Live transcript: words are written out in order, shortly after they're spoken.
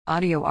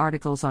Audio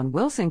articles on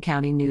Wilson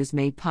County News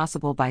made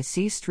possible by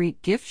C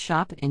Street Gift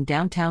Shop in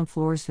downtown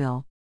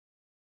Floresville.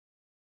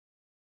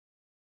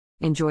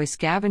 Enjoy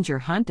scavenger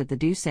hunt at the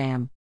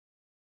DoSeum.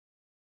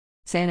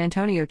 San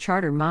Antonio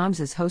Charter Moms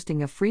is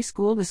hosting a free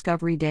school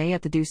discovery day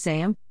at the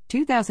DoSeum,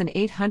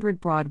 2800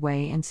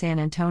 Broadway in San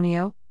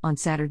Antonio, on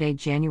Saturday,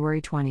 January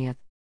 20th.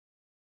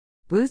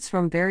 Booths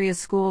from various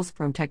schools,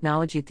 from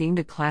technology-themed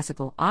to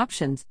classical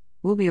options,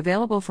 will be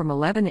available from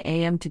 11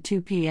 a.m. to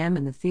 2 p.m.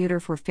 in the theater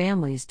for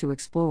families to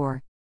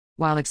explore.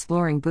 While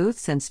exploring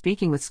booths and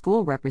speaking with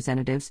school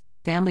representatives,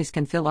 families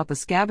can fill up a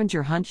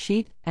scavenger hunt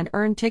sheet and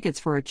earn tickets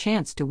for a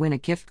chance to win a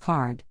gift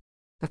card.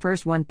 The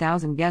first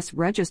 1,000 guests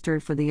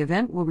registered for the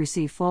event will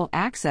receive full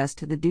access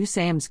to the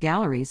DoSeum's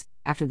galleries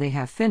after they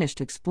have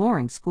finished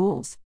exploring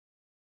schools.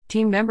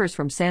 Team members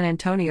from San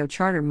Antonio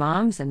Charter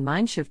Moms and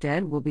Mindshift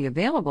Ed will be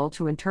available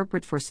to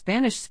interpret for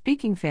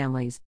Spanish-speaking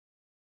families.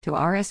 To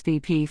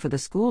RSVP for the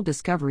School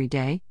Discovery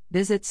Day,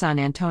 visit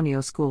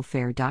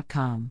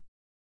sanantonioschoolfair.com.